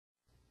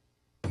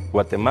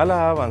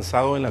Guatemala ha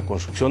avanzado en la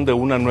construcción de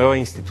una nueva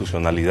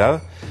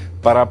institucionalidad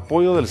para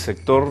apoyo del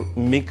sector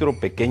micro,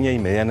 pequeña y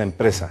mediana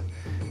empresa,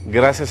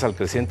 gracias al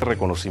creciente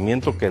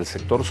reconocimiento que el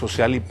sector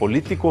social y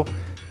político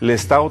le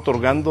está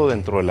otorgando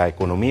dentro de la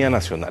economía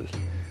nacional.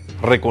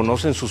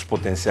 Reconocen sus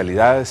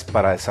potencialidades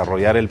para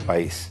desarrollar el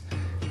país.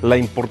 La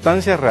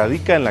importancia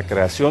radica en la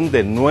creación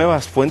de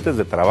nuevas fuentes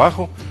de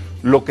trabajo,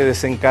 lo que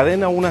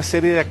desencadena una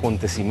serie de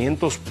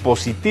acontecimientos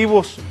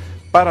positivos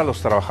para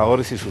los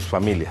trabajadores y sus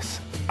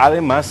familias.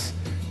 Además,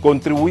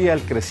 contribuye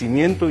al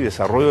crecimiento y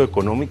desarrollo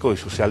económico y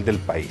social del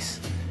país.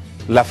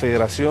 La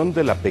Federación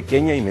de la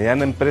Pequeña y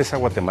Mediana Empresa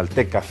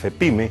Guatemalteca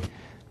FEPYME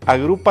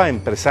agrupa a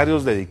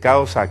empresarios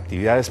dedicados a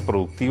actividades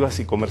productivas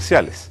y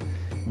comerciales,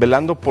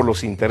 velando por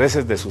los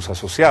intereses de sus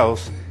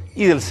asociados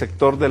y del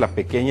sector de la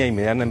pequeña y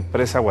mediana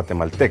empresa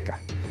guatemalteca,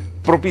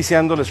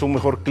 propiciándoles un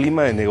mejor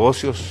clima de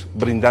negocios,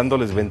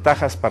 brindándoles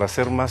ventajas para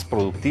ser más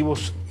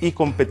productivos y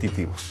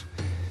competitivos.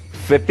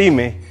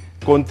 FEPYME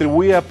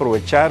contribuye a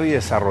aprovechar y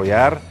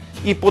desarrollar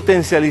y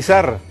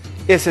potencializar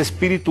ese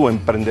espíritu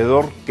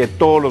emprendedor que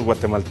todos los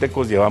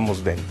guatemaltecos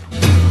llevamos dentro.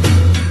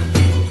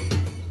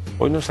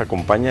 Hoy nos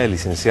acompaña el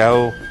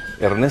licenciado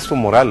Ernesto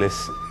Morales,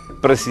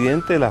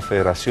 presidente de la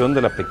Federación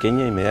de la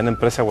Pequeña y Mediana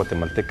Empresa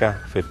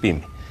Guatemalteca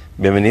FEPYME.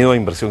 Bienvenido a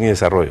Inversión y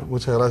Desarrollo.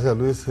 Muchas gracias,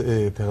 Luis.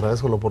 Te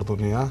agradezco la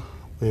oportunidad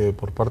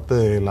por parte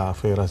de la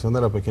Federación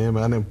de la Pequeña y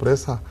Mediana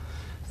Empresa.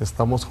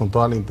 Estamos con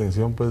toda la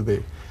intención pues,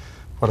 de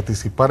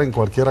participar en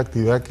cualquier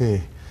actividad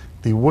que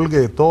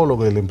divulgue todo lo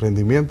que el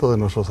emprendimiento de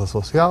nuestros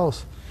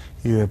asociados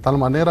y de tal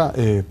manera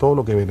todo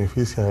lo que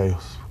beneficia a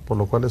ellos, por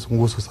lo cual es un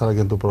gusto estar aquí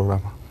en tu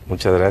programa.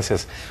 Muchas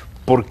gracias.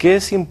 ¿Por qué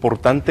es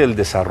importante el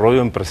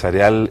desarrollo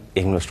empresarial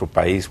en nuestro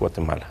país,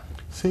 Guatemala?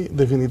 Sí,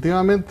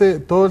 definitivamente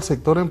todo el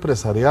sector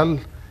empresarial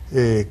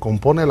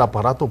compone el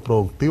aparato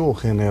productivo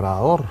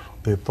generador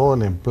de todo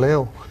el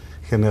empleo,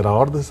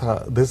 generador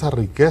de esa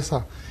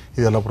riqueza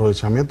y del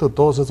aprovechamiento de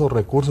todos esos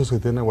recursos que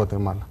tiene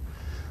Guatemala.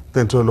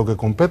 Dentro de lo que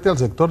compete al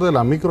sector de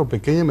la micro,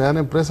 pequeña y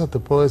mediana empresa, te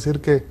puedo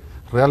decir que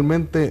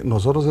realmente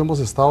nosotros hemos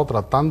estado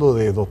tratando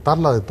de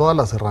dotarla de todas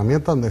las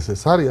herramientas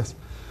necesarias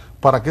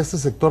para que este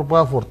sector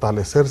pueda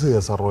fortalecerse y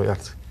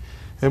desarrollarse.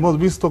 Hemos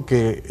visto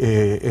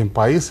que en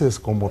países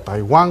como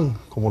Taiwán,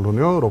 como la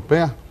Unión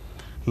Europea,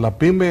 la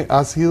PYME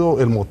ha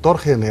sido el motor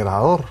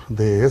generador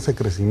de ese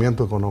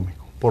crecimiento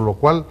económico, por lo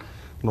cual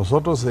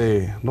nosotros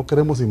no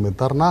queremos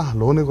inventar nada,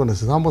 lo único que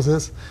necesitamos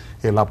es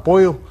el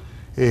apoyo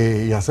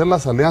y hacer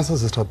las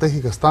alianzas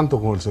estratégicas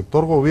tanto con el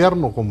sector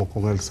gobierno como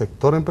con el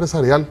sector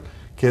empresarial,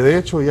 que de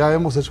hecho ya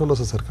hemos hecho los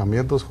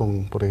acercamientos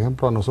con, por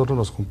ejemplo, a nosotros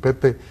nos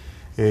compete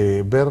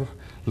ver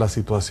la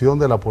situación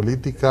de la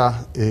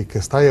política que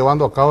está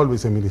llevando a cabo el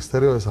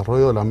Viceministerio de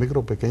Desarrollo de la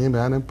Micro, Pequeña y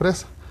Mediana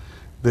Empresa.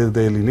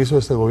 Desde el inicio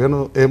de este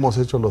gobierno hemos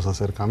hecho los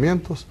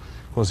acercamientos,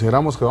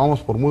 consideramos que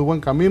vamos por muy buen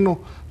camino.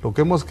 Lo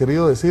que hemos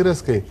querido decir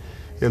es que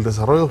el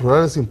desarrollo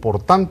rural es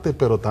importante,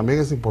 pero también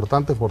es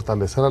importante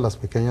fortalecer a las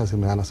pequeñas y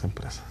medianas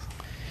empresas.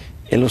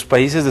 En los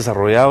países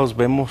desarrollados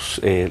vemos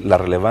la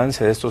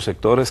relevancia de estos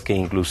sectores, que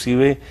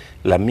inclusive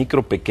la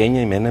micro,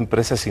 pequeña y mediana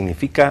empresa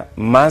significa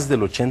más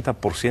del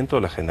 80%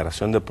 de la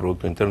generación de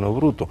Producto Interno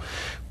Bruto.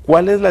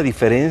 ¿Cuál es la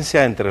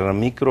diferencia entre la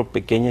micro,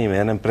 pequeña y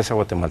mediana empresa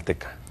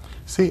guatemalteca?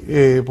 Sí,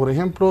 por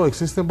ejemplo,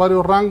 existen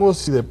varios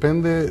rangos y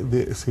depende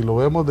de si lo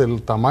vemos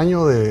del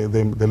tamaño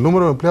del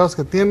número de empleados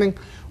que tienen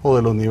o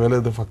de los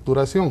niveles de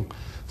facturación.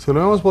 Si lo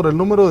vemos por el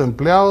número de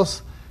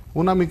empleados,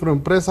 una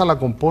microempresa la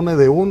compone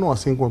de 1 a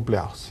 5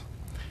 empleados.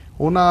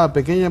 Una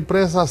pequeña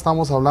empresa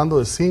estamos hablando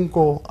de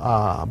 5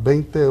 a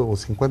 20 o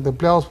 50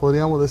 empleados,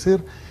 podríamos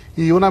decir,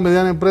 y una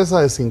mediana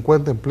empresa de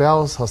 50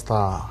 empleados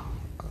hasta,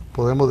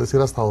 podemos decir,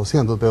 hasta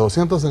 200. De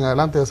 200 en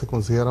adelante ya se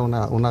considera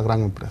una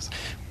gran empresa.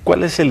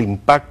 ¿Cuál es el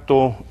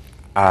impacto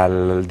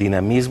al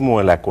dinamismo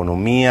de la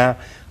economía,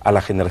 a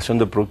la generación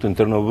de Producto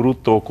Interno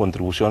Bruto,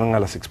 contribución a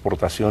las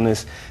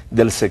exportaciones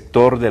del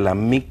sector de la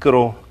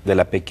micro, de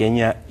la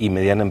pequeña y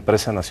mediana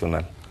empresa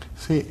nacional?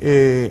 Sí,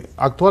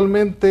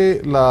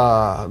 actualmente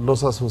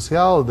los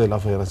asociados de la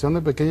Federación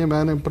de Pequeña y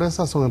Mediana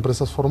Empresa son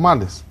empresas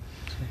formales.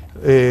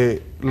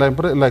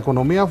 La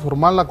economía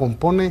formal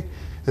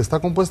está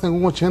compuesta en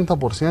un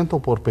 80%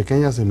 por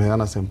pequeñas y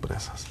medianas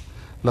empresas,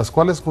 las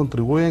cuales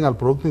contribuyen al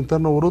Producto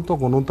Interno Bruto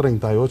con un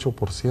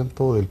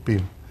 38% del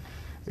PIB.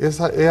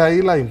 Es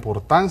ahí la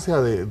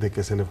importancia de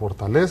que se le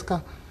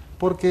fortalezca,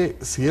 porque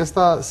si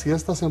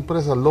estas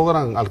empresas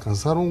logran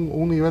alcanzar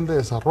un nivel de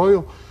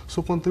desarrollo,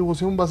 su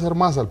contribución va a ser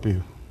más al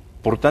PIB.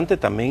 Importante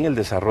también el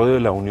desarrollo de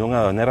la Unión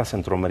Aduanera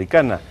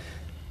Centroamericana,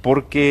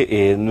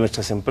 porque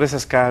nuestras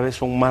empresas cada vez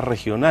son más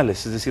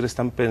regionales, es decir,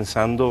 están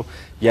pensando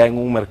ya en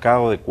un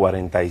mercado de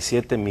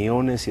 47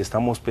 millones y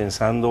estamos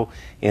pensando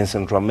en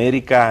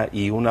Centroamérica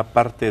y una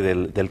parte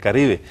del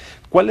Caribe.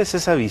 ¿Cuál es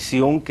esa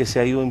visión que se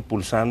ha ido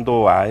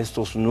impulsando a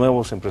estos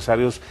nuevos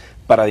empresarios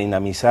para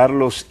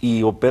dinamizarlos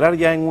y operar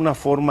ya en una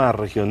forma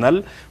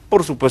regional,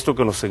 por supuesto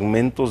que en los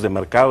segmentos de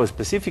mercado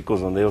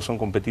específicos donde ellos son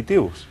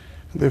competitivos?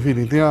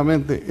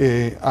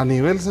 Definitivamente, a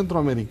nivel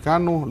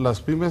centroamericano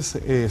las pymes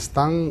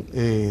están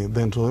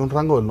dentro de un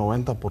rango del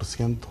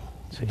 90%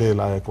 sí, de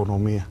la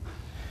economía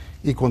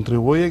y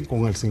contribuyen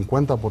con el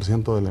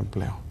 50% del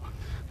empleo.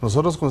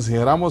 Nosotros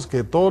consideramos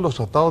que todos los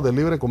tratados de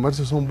libre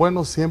comercio son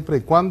buenos siempre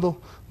y cuando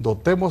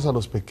dotemos a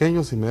los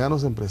pequeños y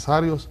medianos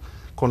empresarios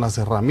con las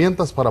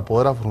herramientas para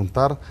poder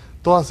afrontar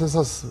todas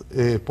esas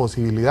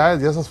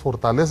posibilidades y esas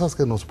fortalezas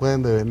que nos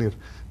pueden devenir.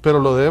 Pero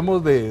los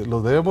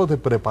debemos de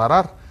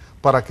preparar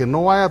para que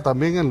no vaya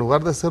también, en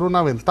lugar de ser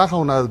una ventaja,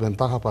 una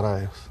desventaja para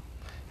ellos.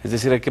 Es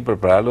decir, hay que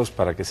prepararlos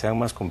para que sean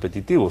más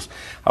competitivos.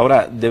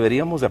 Ahora,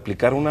 deberíamos de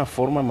aplicar una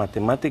forma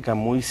matemática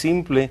muy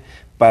simple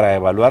para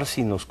evaluar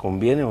si nos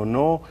conviene o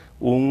no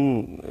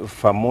un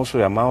famoso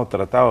llamado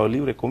Tratado de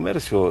Libre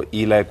Comercio.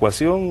 Y la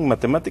ecuación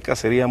matemática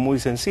sería muy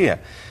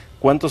sencilla.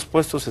 ¿Cuántos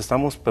puestos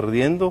estamos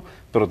perdiendo,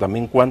 pero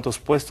también cuántos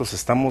puestos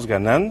estamos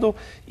ganando?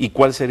 ¿Y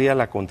cuál sería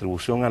la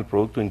contribución al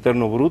Producto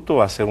Interno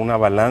Bruto? Hacer una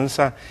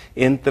balanza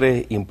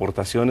entre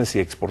importaciones y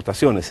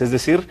exportaciones. Es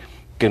decir,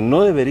 que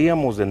no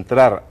deberíamos de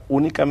entrar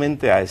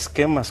únicamente a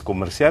esquemas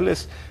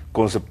comerciales,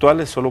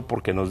 conceptuales, solo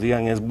porque nos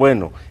digan es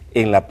bueno.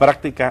 En la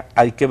práctica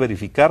hay que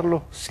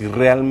verificarlo si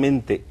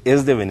realmente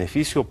es de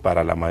beneficio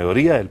para la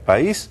mayoría del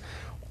país,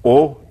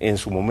 o en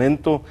su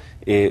momento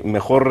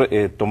mejor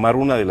tomar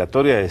una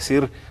dilatoria y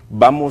decir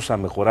vamos a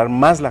mejorar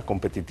más la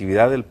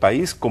competitividad del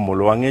país, como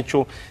lo han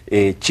hecho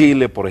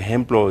Chile, por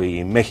ejemplo,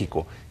 y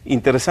México.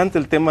 Interesante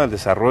el tema del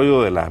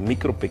desarrollo de la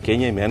micro,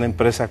 pequeña y mediana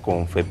empresa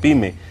con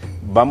FEPYME.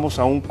 Vamos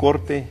a un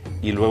corte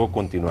y luego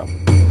continuamos.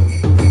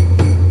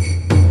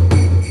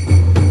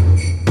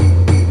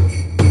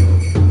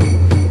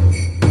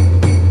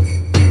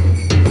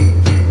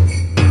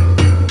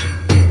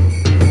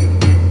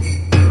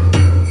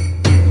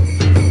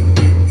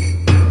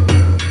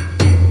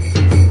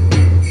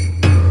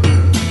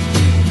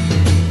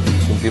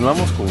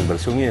 Continuamos con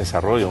inversión y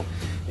desarrollo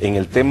en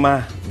el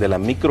tema de la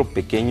micro,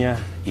 pequeña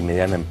y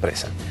mediana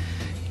empresa.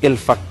 El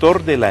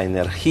factor de la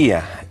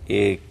energía,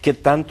 ¿qué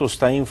tanto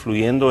está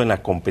influyendo en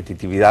la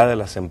competitividad de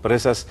las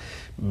empresas?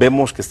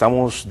 Vemos que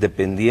estamos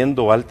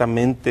dependiendo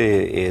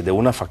altamente de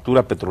una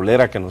factura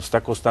petrolera que nos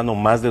está costando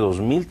más de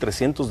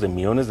 2.300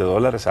 millones de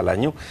dólares al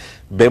año.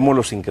 Vemos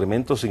los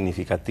incrementos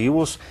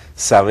significativos,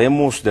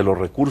 sabemos de los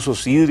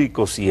recursos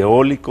hídricos y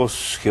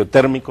eólicos,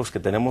 geotérmicos que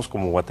tenemos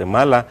como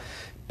Guatemala,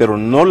 pero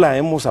no la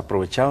hemos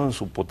aprovechado en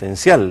su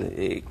potencial.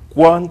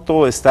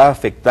 ¿Cuánto está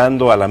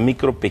afectando a la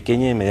micro,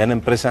 pequeña y mediana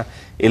empresa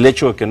el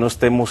hecho de que no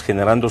estemos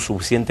generando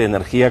suficiente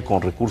energía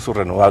con recursos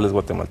renovables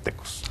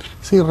guatemaltecos?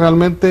 Sí,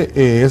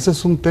 realmente ese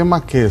es un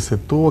tema que se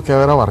tuvo que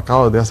haber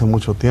abarcado desde hace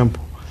mucho tiempo.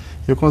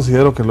 Yo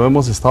considero que lo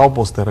hemos estado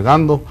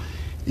postergando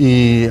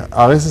y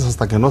a veces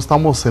hasta que no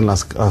estamos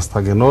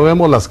hasta que no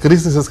vemos las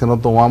crisis es que no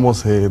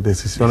tomamos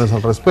decisiones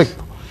al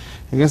respecto.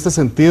 En este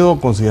sentido,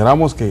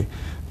 consideramos que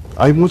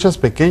hay muchas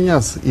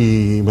pequeñas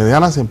y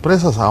medianas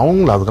empresas,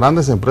 aún las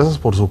grandes empresas,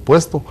 por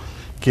supuesto,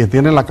 que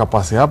tienen la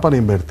capacidad para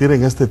invertir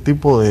en este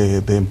tipo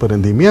de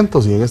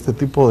emprendimientos y en este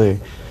tipo de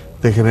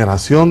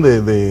generación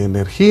de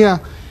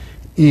energía,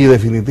 y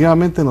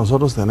definitivamente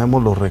nosotros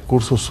tenemos los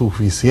recursos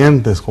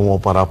suficientes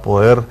como para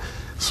poder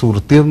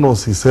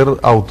surtirnos y ser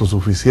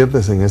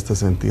autosuficientes en este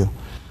sentido.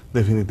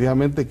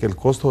 Definitivamente que el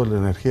costo de la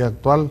energía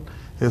actual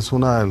es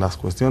una de las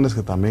cuestiones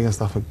que también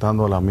está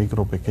afectando a la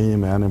micro, pequeña y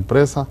mediana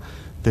empresa,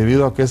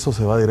 debido a que eso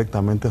se va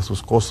directamente a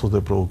sus costos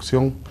de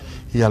producción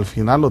y al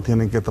final lo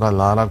tienen que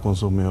trasladar al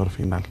consumidor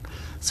final.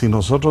 Si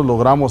nosotros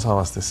logramos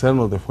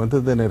abastecernos de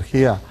fuentes de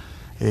energía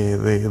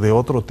de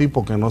otro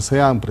tipo que no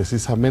sean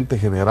precisamente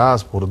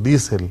generadas por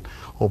diésel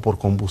o por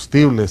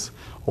combustibles,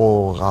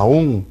 o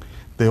aún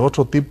de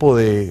otro tipo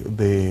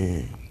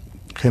de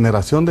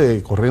generación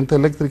de corriente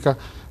eléctrica,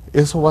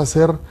 eso va a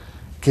hacer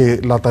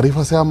que la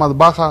tarifa sea más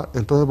baja,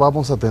 entonces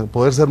vamos a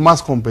poder ser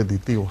más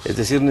competitivos. Es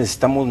decir,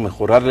 necesitamos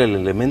mejorarle el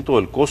elemento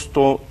del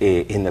costo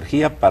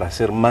energía para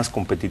ser más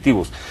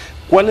competitivos.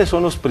 ¿Cuáles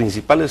son los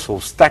principales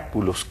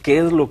obstáculos? ¿Qué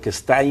es lo que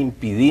está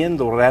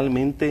impidiendo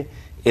realmente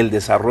el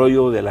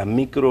desarrollo de la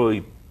micro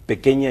y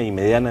pequeña y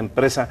mediana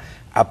empresa,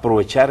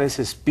 aprovechar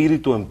ese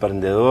espíritu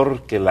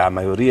emprendedor que la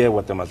mayoría de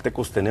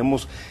guatemaltecos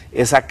tenemos,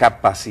 esa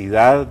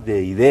capacidad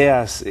de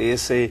ideas,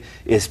 ese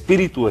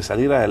espíritu de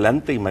salir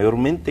adelante y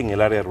mayormente en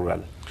el área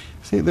rural?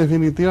 Sí,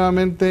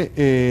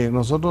 definitivamente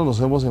nosotros nos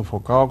hemos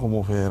enfocado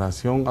como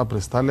federación a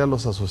prestarle a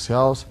los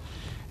asociados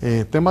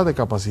temas de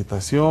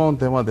capacitación,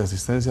 temas de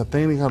asistencia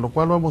técnica, lo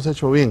cual lo hemos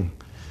hecho bien.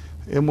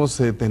 Hemos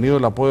tenido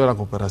el apoyo de la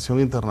cooperación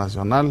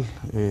internacional.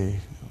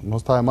 No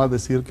está de más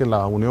decir que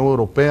la Unión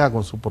Europea,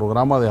 con su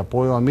programa de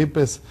apoyo a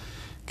MIPES,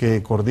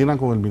 que coordinan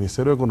con el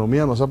Ministerio de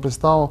Economía, nos ha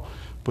prestado,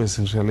 pues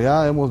en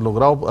realidad hemos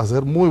logrado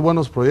hacer muy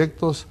buenos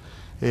proyectos.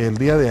 El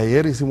día de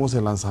ayer hicimos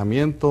el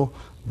lanzamiento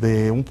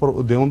de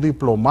un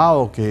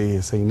diplomado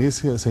que se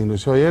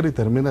inició ayer y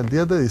termina el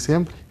 10 de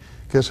diciembre,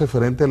 que es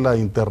referente a la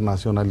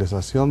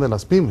internacionalización de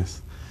las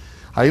pymes.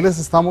 Ahí les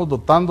estamos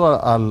dotando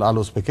a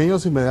los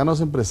pequeños y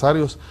medianos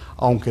empresarios,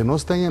 aunque no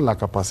estén en la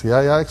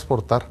capacidad ya de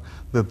exportar,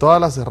 de todas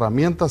las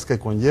herramientas que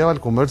conlleva el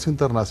comercio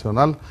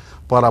internacional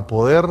para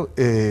poder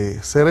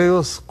ser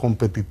ellos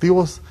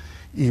competitivos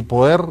y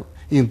poder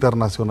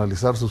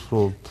internacionalizar sus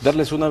productos.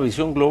 Darles una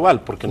visión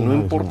global, porque no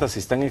importa si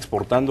están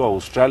exportando a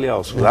Australia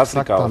o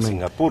Sudáfrica o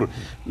Singapur,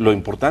 lo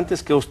importante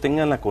es que ellos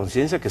tengan la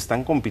conciencia que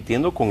están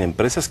compitiendo con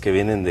empresas que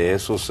vienen de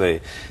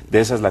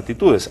esas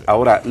latitudes.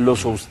 Ahora,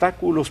 los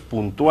obstáculos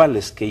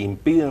puntuales que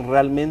impiden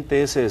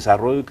realmente ese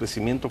desarrollo y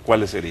crecimiento,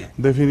 ¿cuáles serían?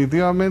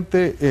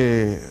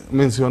 Definitivamente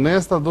mencioné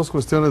estas dos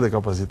cuestiones de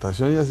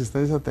capacitación y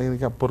asistencia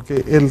técnica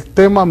porque el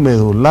tema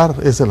medular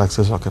es el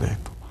acceso a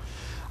crédito.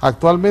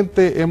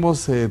 Actualmente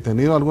hemos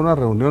tenido algunas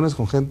reuniones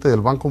con gente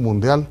del Banco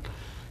Mundial,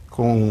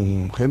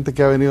 con gente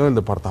que ha venido del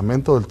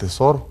Departamento del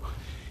Tesoro,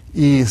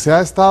 y se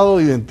ha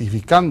estado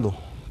identificando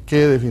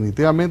que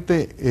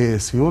definitivamente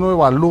si uno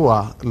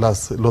evalúa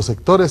los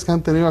sectores que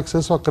han tenido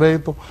acceso a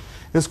crédito,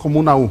 es como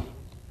una U.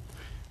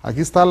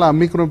 Aquí está la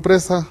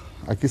microempresa,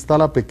 aquí está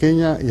la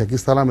pequeña y aquí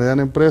está la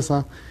mediana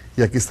empresa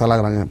y aquí está la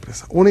gran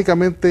empresa.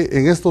 Únicamente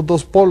en estos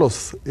dos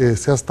polos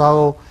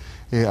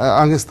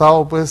han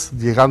estado pues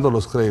llegando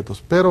los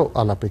créditos, pero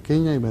a la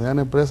pequeña y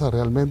mediana empresa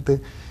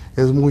realmente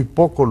es muy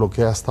poco lo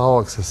que ha estado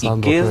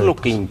accesando. ¿Y qué es lo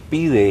que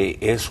impide?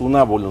 ¿Es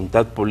una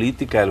voluntad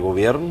política del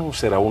gobierno?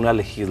 ¿Será una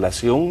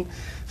legislación?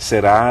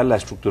 ¿Será la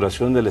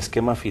estructuración del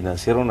esquema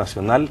financiero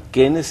nacional?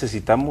 ¿Qué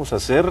necesitamos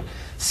hacer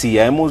si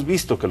ya hemos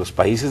visto que los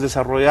países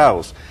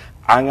desarrollados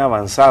han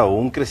avanzado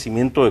un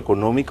crecimiento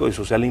económico y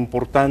social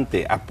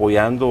importante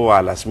apoyando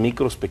a las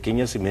micros,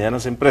 pequeñas y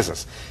medianas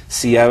empresas?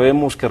 Si ya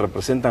vemos que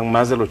representan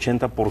más del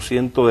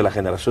 80% de la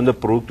generación de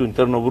Producto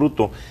Interno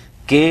Bruto,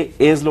 ¿qué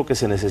es lo que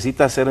se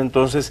necesita hacer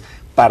entonces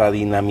para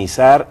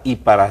dinamizar y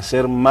para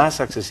hacer más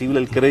accesible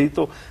el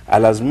crédito a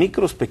las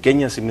micros,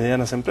 pequeñas y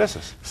medianas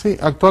empresas? Sí,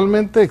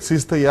 actualmente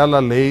existe ya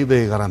la ley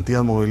de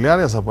garantías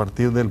mobiliarias a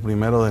partir del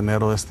 1 de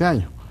enero de este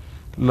año.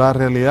 La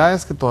realidad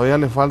es que todavía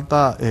le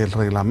falta el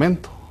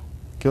reglamento,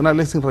 que una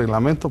ley sin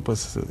reglamento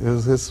pues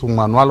es un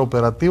manual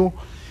operativo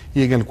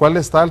y en el cual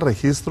está el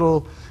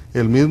registro,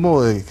 el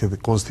mismo de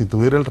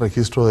constituir el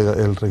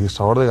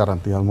registrador de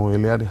garantías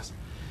mobiliarias.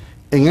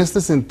 En este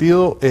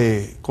sentido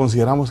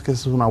consideramos que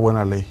eso es una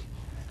buena ley,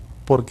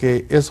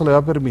 porque eso le va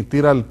a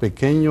permitir al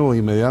pequeño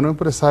y mediano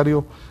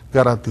empresario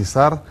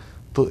garantizar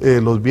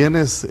los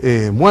bienes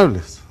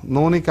muebles,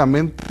 no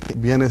únicamente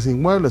bienes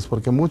inmuebles,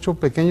 porque mucho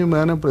pequeño y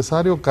mediano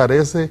empresario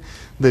carece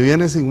de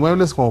bienes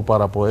inmuebles como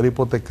para poder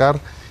hipotecar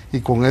y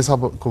con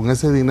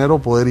ese dinero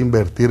poder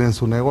invertir en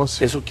su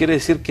negocio. ¿Eso quiere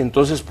decir que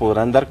entonces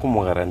podrán dar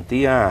como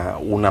garantía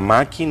una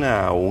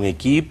máquina, un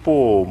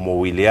equipo,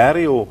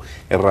 mobiliario,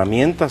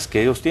 herramientas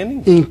que ellos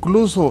tienen?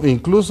 Incluso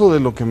de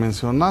lo que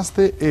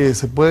mencionaste,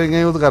 se pueden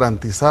ellos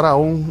garantizar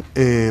aún,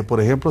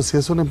 por ejemplo, si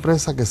es una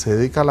empresa que se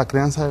dedica a la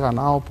crianza de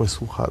ganado, pues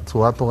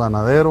su hato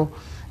ganadero,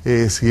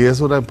 si es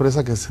una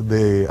empresa que es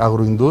de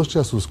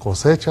agroindustria, sus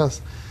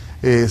cosechas.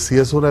 Si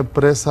es una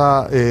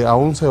empresa,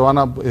 aún se van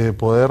a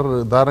poder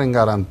dar en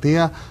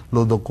garantía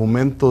los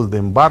documentos de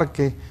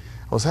embarque.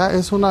 O sea,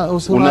 es una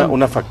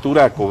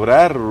factura a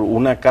cobrar,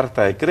 una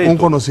carta de crédito. Un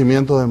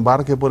conocimiento de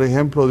embarque, por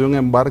ejemplo, de un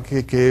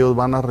embarque que ellos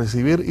van a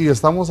recibir. Y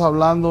estamos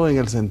hablando en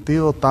el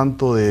sentido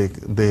tanto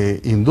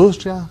de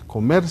industria,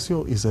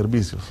 comercio y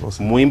servicios. O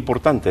sea, muy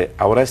importante.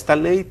 Ahora esta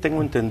ley,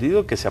 tengo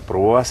entendido que se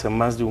aprobó hace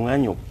más de un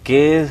año.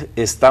 ¿Qué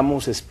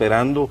estamos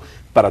esperando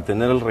para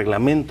tener el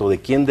reglamento? ¿De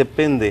quién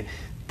depende?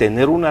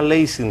 Tener una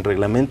ley sin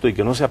reglamento y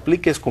que no se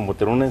aplique es como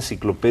tener una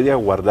enciclopedia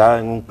guardada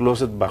en un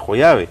closet bajo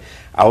llave.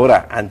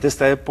 Ahora, ante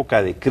esta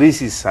época de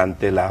crisis,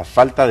 ante la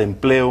falta de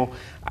empleo,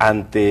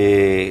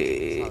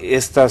 ante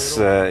estas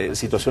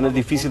situaciones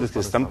difíciles que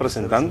se están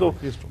presentando,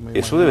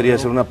 eso debería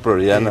ser una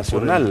prioridad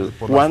nacional.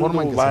 ¿Cuándo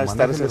va a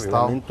estar ese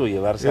reglamento y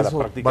llevarse a la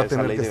práctica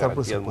esa ley de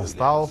garantías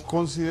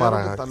mobiliarias?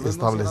 Para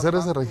establecer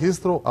ese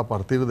registro a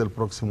partir del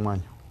próximo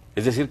año.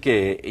 Es decir,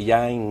 que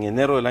ya en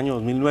enero del año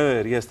 2009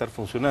 debería estar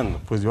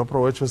funcionando. Pues yo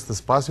aprovecho este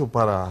espacio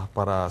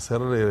para hacer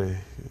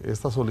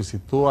esta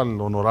solicitud al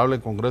Honorable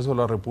Congreso de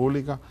la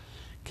República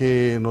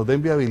que nos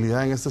den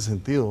viabilidad en este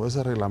sentido.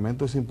 Ese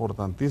reglamento es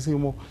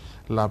importantísimo.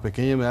 La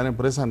pequeña y mediana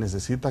empresa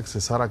necesita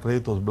accesar a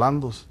créditos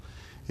blandos,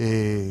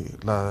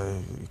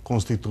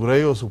 constituir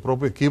ellos su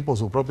propio equipo,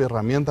 su propia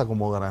herramienta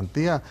como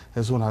garantía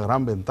es una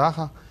gran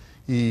ventaja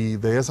y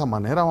de esa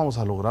manera vamos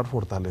a lograr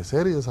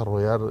fortalecer y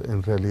desarrollar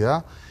en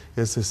realidad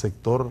ese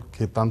sector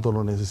que tanto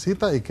lo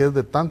necesita y que es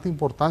de tanta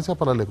importancia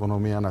para la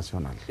economía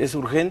nacional. Es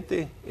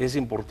urgente, es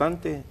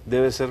importante,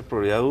 debe ser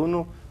prioridad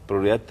 1,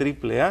 prioridad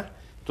AAA.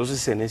 Entonces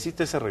se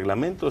necesita ese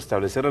reglamento,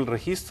 establecer el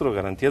registro de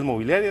garantías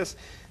mobiliarias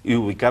y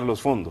ubicar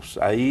los fondos.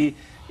 Ahí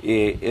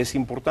es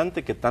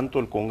importante que tanto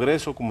el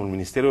Congreso como el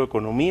Ministerio de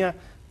Economía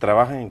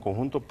trabajen en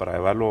conjunto para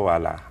llevarlo a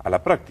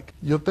la práctica.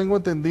 Yo tengo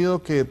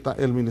entendido que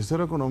el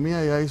Ministerio de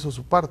Economía ya hizo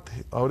su parte.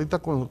 Ahorita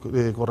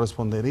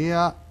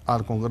correspondería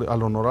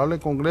al Honorable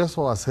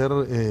Congreso hacer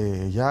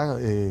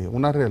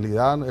una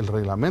realidad el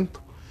reglamento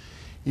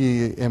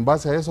y en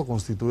base a eso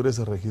constituir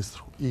ese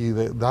registro y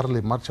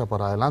darle marcha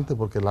para adelante,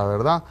 porque la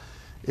verdad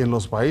en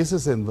los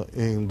países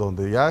en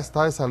donde ya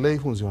está esa ley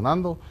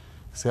funcionando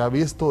se ha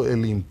visto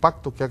el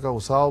impacto que ha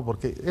causado,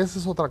 porque esa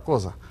es otra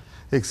cosa.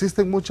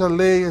 Existen muchas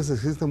leyes,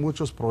 existen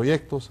muchos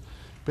proyectos,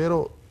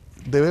 pero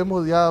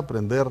debemos ya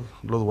aprender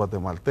los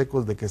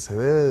guatemaltecos de que se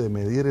debe de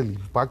medir el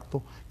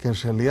impacto, que en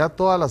realidad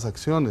todas las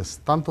acciones,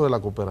 tanto de la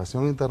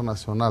cooperación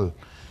internacional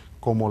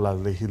como la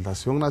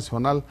legislación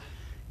nacional,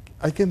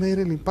 hay que medir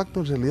el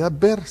impacto en realidad,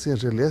 ver si en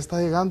realidad está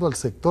llegando al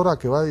sector a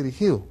que va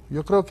dirigido.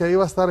 Yo creo que ahí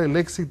va a estar el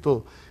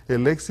éxito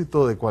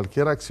de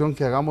cualquier acción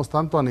que hagamos,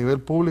 tanto a nivel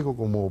público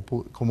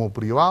como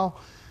privado,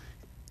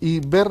 y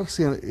ver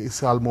si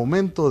al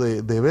momento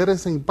de ver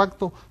ese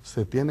impacto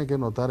se tiene que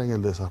notar en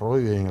el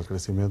desarrollo y en el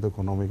crecimiento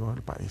económico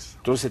del país.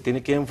 Entonces se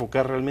tiene que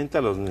enfocar realmente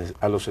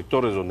a los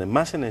sectores donde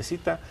más se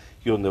necesita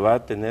y donde va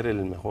a tener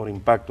el mejor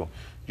impacto.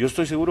 Yo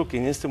estoy seguro que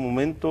en este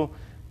momento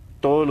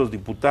todos los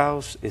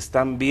diputados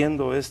están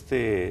viendo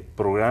este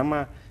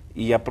programa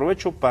y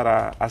aprovecho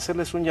para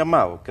hacerles un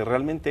llamado, que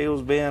realmente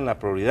ellos vean la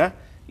prioridad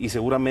y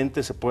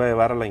seguramente se pueda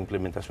llevar a la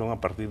implementación a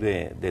partir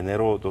de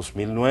enero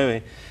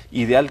 2009,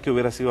 ideal que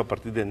hubiera sido a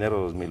partir de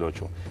enero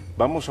 2008.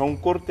 Vamos a un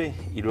corte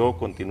y luego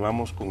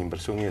continuamos con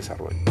inversión y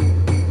desarrollo.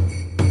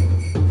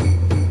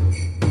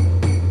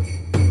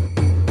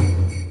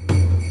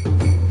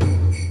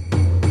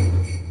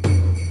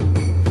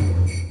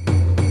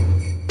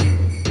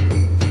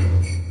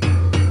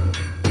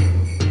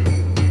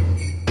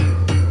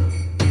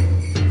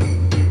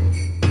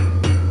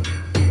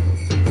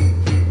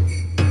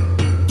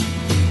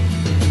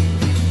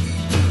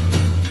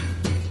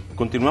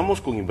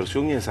 Continuamos con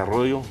inversión y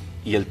desarrollo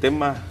y el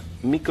tema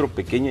micro,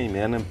 pequeña y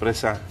mediana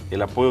empresa,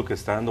 el apoyo que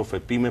está dando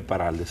FEPYME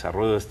para el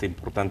desarrollo de este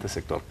importante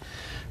sector.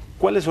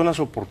 ¿Cuáles son las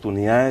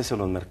oportunidades en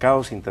los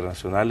mercados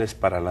internacionales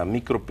para la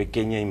micro,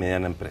 pequeña y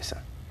mediana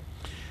empresa?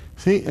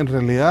 Sí, en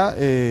realidad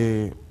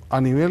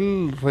a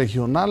nivel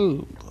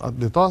regional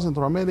de toda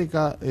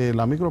Centroamérica,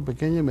 la micro,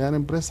 pequeña y mediana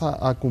empresa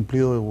ha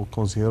cumplido,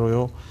 considero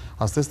yo,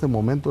 hasta este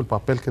momento el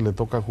papel que le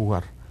toca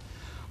jugar.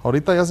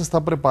 Ahorita ya se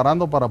está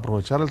preparando para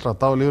aprovechar el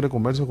Tratado de Libre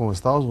Comercio con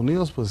Estados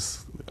Unidos,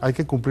 pues hay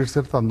que cumplir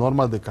ciertas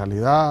normas de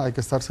calidad, hay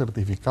que estar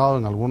certificado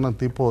en algún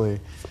tipo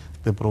de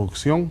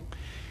producción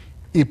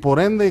y por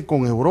ende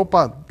con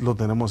Europa lo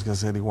tenemos que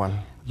hacer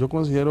igual. Yo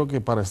considero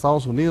que para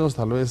Estados Unidos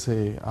tal vez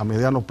a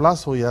mediano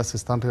plazo ya se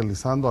están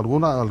realizando,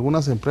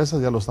 algunas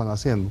empresas ya lo están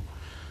haciendo,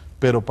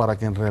 pero para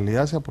que en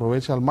realidad se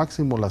aproveche al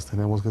máximo las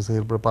tenemos que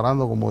seguir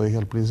preparando, como dije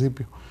al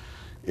principio.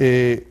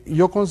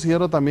 Yo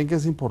considero también que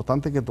es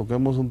importante que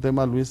toquemos un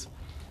tema, Luis,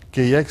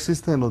 que ya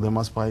existe en los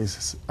demás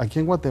países. Aquí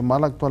en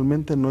Guatemala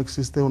actualmente no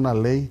existe una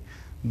ley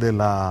de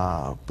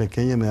la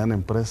pequeña y mediana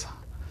empresa.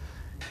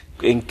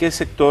 ¿En qué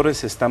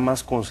sectores está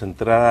más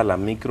concentrada la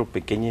micro,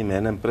 pequeña y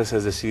mediana empresa?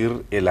 Es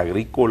decir, el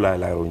agrícola,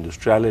 el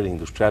agroindustrial, el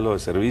industrial o de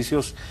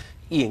servicios.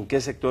 ¿Y en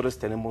qué sectores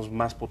tenemos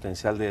más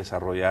potencial de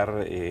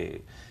desarrollar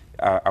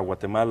a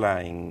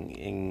Guatemala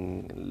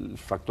en el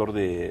factor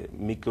de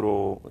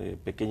micro,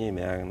 pequeña y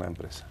mediana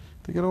empresa?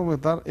 Te quiero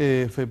comentar,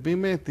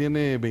 FEPYME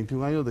tiene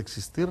 21 años de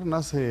existir,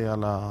 nace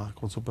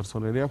con su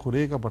personería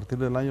jurídica a partir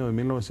del año de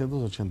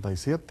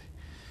 1987.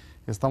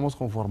 Estamos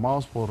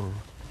conformados por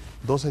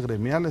 12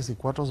 gremiales y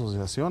 4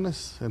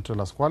 asociaciones, entre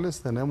las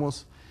cuales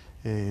tenemos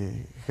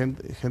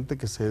gente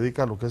que se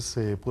dedica a lo que es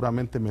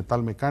puramente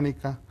metal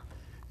mecánica,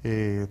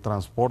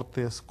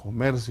 transportes,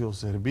 comercios,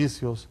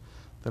 servicios.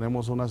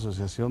 Tenemos una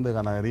asociación de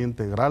ganadería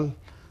integral,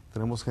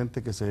 tenemos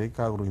gente que se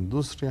dedica a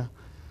agroindustria,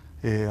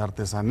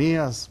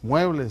 artesanías,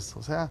 muebles,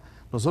 o sea,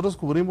 nosotros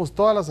cubrimos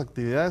todas las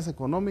actividades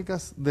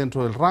económicas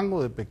dentro del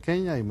rango de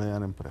pequeña y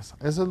mediana empresa.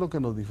 Eso es lo que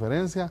nos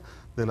diferencia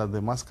de las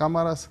demás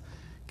cámaras,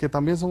 que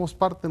también somos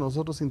parte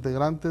nosotros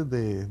integrantes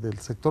del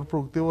sector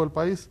productivo del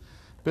país,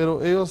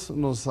 pero ellos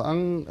nos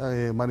han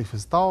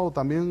manifestado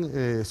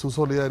también su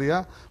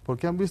solidaridad,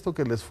 porque han visto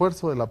que el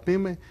esfuerzo de la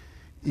pyme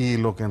y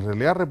lo que en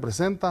realidad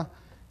representa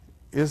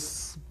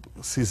es,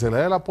 si se le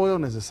da el apoyo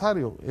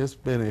necesario,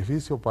 es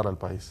beneficio para el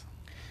país.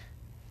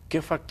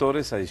 ¿Qué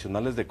factores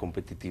adicionales de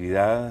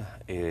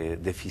competitividad,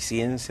 de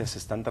eficiencia se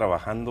están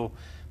trabajando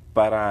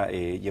para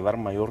llevar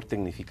mayor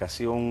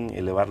tecnificación,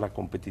 elevar la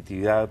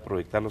competitividad,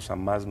 proyectarlos a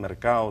más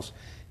mercados?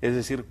 Es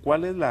decir,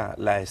 ¿cuál es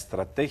la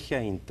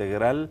estrategia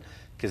integral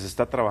que se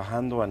está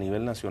trabajando a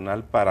nivel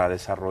nacional para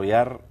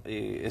desarrollar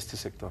este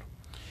sector?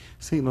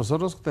 Sí,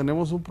 nosotros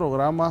tenemos un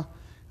programa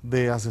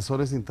de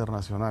asesores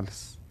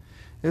internacionales.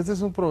 Este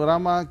es un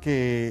programa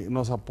que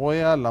nos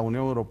apoya la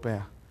Unión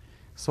Europea.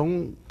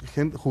 Son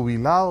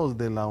jubilados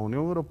de la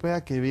Unión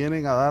Europea que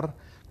vienen a dar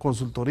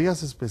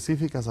consultorías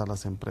específicas a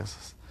las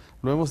empresas.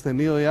 Lo hemos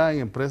tenido ya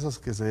en empresas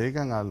que se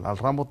dedican al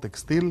ramo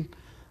textil,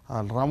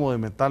 al ramo de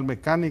metal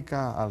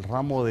mecánica, al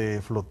ramo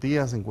de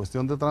flotillas en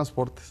cuestión de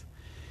transportes.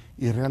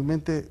 Y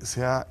realmente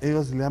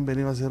ellos le han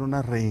venido a hacer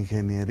una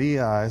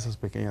reingeniería a esas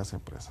pequeñas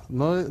empresas.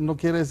 No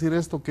quiere decir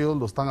esto que ellos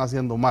lo están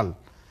haciendo mal,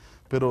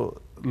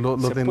 pero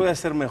se puede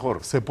hacer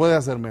mejor. Se puede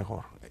hacer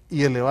mejor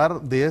y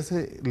elevar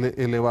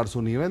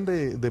su nivel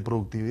de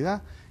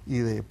productividad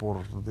y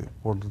por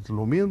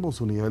lo mismo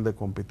su nivel de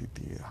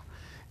competitividad.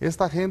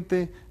 Esta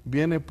gente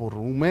viene por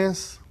un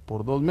mes,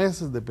 por 2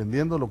 meses,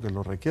 dependiendo de lo que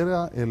lo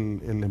requiera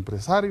el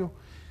empresario,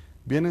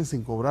 vienen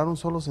sin cobrar un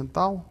solo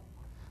centavo.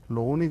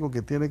 Lo único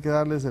que tiene que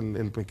darles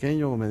el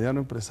pequeño o mediano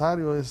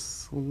empresario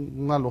es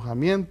un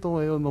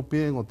alojamiento. Ellos no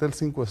piden hotel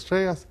 5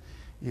 estrellas,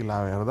 y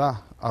la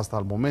verdad, hasta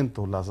el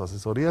momento, las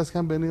asesorías que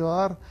han venido a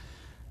dar,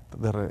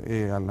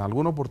 en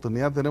alguna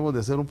oportunidad tenemos de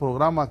hacer un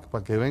programa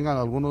para que vengan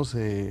algunos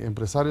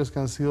empresarios que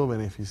han sido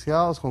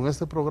beneficiados con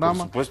este programa.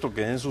 Por supuesto,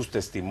 que den sus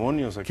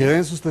testimonios aquí. Que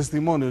den sus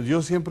testimonios.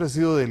 Yo siempre he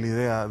sido de la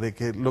idea de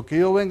que lo que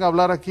yo venga a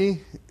hablar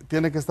aquí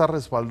tiene que estar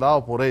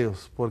respaldado por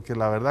ellos, porque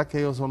la verdad que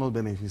ellos son los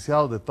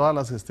beneficiados de todas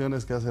las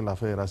gestiones que hace la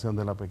Federación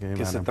de la Pequeña y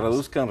Mediana Empresa. Que se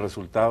traduzcan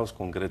resultados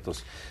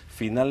concretos.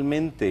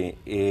 Finalmente,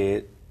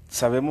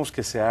 sabemos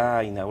que se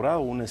ha inaugurado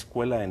una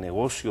escuela de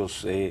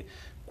negocios.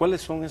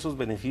 ¿Cuáles son esos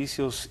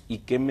beneficios y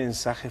qué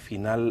mensaje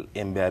final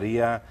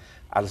enviaría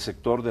al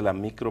sector de la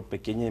micro,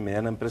 pequeña y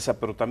mediana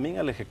empresa, pero también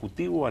al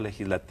Ejecutivo, al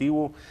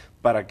Legislativo,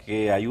 para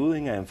que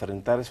ayuden a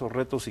enfrentar esos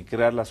retos y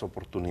crear las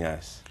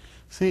oportunidades?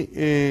 Sí,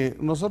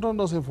 nosotros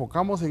nos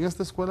enfocamos en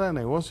esta escuela de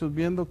negocios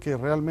viendo que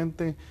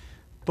realmente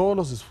todos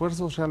los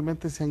esfuerzos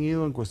realmente se han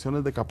ido en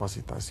cuestiones de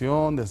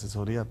capacitación, de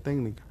asesoría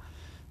técnica,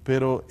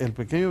 pero el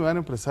pequeño y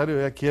mediano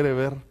empresario ya quiere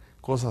ver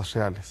cosas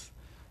reales.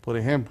 Por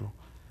ejemplo,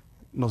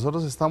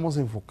 nosotros estamos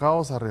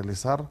enfocados a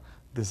realizar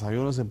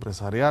desayunos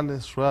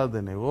empresariales, ruedas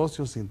de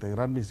negocios,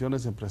 integrar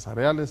misiones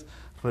empresariales,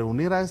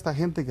 reunir a esta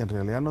gente que en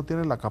realidad no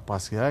tiene la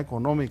capacidad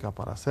económica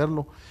para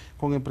hacerlo,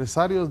 con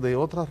empresarios de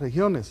otras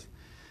regiones,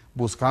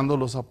 buscando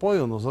los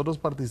apoyos. Nosotros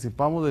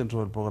participamos dentro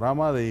del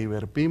programa de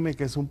FEPYME,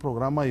 que es un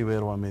programa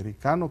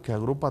iberoamericano que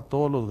agrupa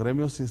todos los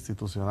gremios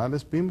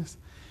institucionales pymes,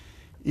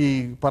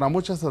 y para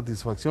mucha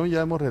satisfacción ya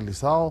hemos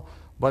realizado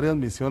varias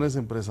misiones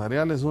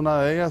empresariales. Una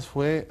de ellas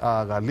fue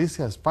a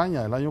Galicia,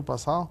 España, el año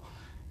pasado.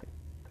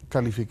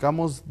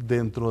 Calificamos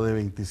dentro de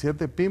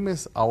 27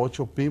 pymes a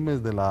 8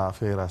 pymes de la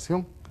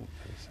federación.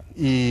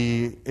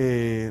 Y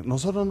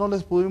nosotros no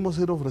les pudimos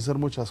ir a ofrecer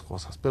muchas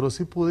cosas, pero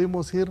sí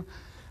pudimos ir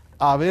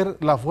a ver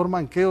la forma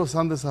en que ellos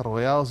han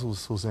desarrollado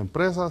sus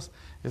empresas.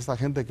 Esta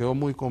gente quedó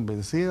muy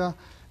convencida.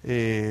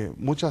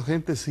 Mucha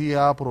gente sí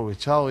ha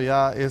aprovechado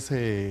ya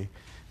esa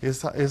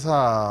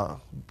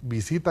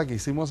visita que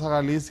hicimos a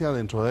Galicia,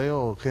 dentro de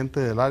ello gente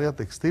del área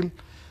textil,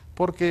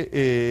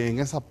 porque en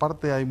esa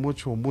parte hay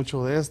mucho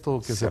de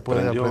esto que se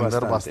puede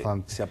aprender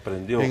bastante. Se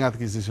aprendió en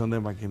adquisición de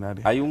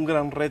maquinaria. Hay un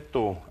gran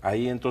reto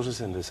ahí entonces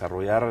en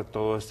desarrollar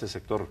todo este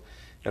sector.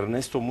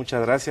 Ernesto,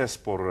 muchas gracias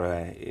por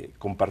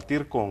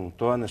compartir con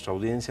toda nuestra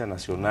audiencia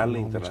nacional e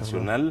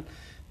internacional.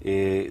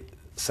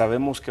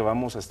 Sabemos que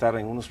vamos a estar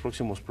en unos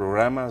próximos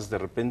programas, de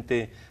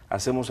repente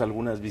hacemos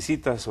algunas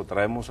visitas o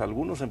traemos a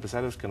algunos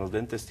empresarios que nos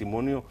den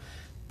testimonio,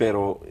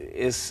 pero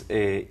es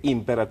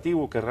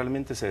imperativo que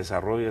realmente se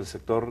desarrolle el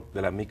sector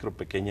de la micro,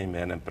 pequeña y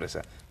mediana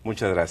empresa.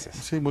 Muchas gracias.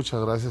 Sí,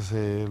 muchas gracias,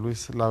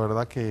 Luis. La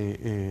verdad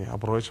que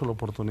aprovecho la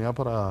oportunidad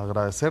para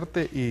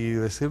agradecerte y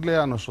decirle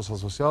a nuestros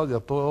asociados y a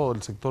todo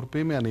el sector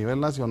PYME a nivel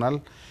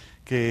nacional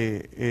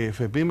que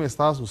FEPYME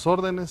está a sus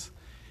órdenes,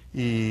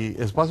 y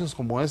espacios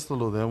como estos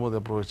los debemos de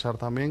aprovechar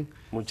también.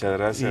 Muchas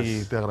gracias.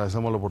 Y te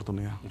agradecemos la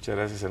oportunidad. Muchas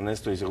gracias,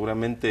 Ernesto, y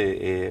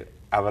seguramente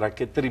habrá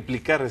que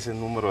triplicar ese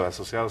número de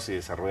asociados y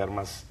desarrollar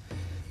más.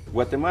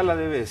 Guatemala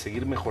debe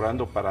seguir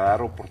mejorando para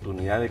dar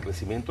oportunidad de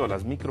crecimiento a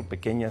las micro,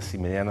 pequeñas y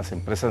medianas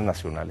empresas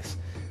nacionales.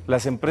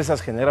 Las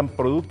empresas generan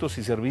productos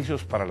y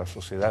servicios para la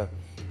sociedad,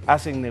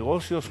 hacen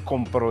negocios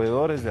con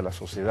proveedores de la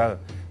sociedad,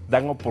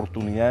 dan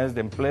oportunidades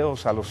de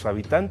empleos a los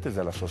habitantes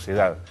de la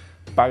sociedad,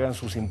 pagan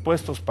sus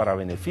impuestos para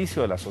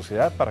beneficio de la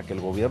sociedad, para que el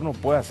gobierno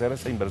pueda hacer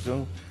esa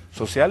inversión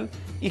social,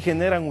 y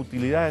generan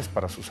utilidades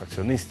para sus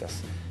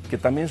accionistas, que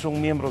también son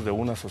miembros de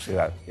una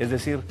sociedad. Es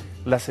decir,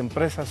 las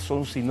empresas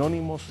son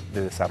sinónimos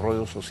de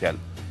desarrollo social.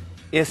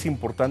 Es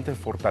importante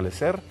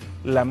fortalecer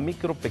la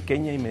micro,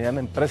 pequeña y mediana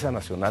empresa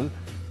nacional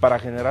para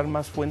generar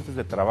más fuentes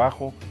de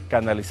trabajo,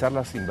 canalizar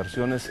las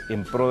inversiones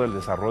en pro del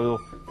desarrollo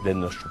de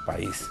nuestro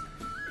país.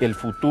 El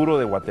futuro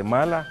de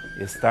Guatemala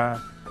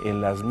está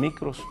en las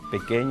micros,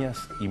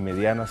 pequeñas y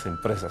medianas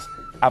empresas.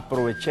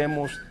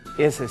 Aprovechemos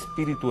ese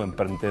espíritu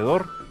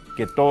emprendedor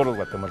que todos los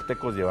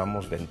guatemaltecos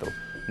llevamos dentro.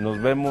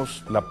 Nos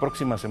vemos la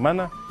próxima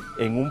semana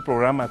en un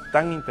programa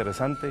tan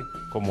interesante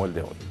como el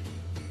de hoy.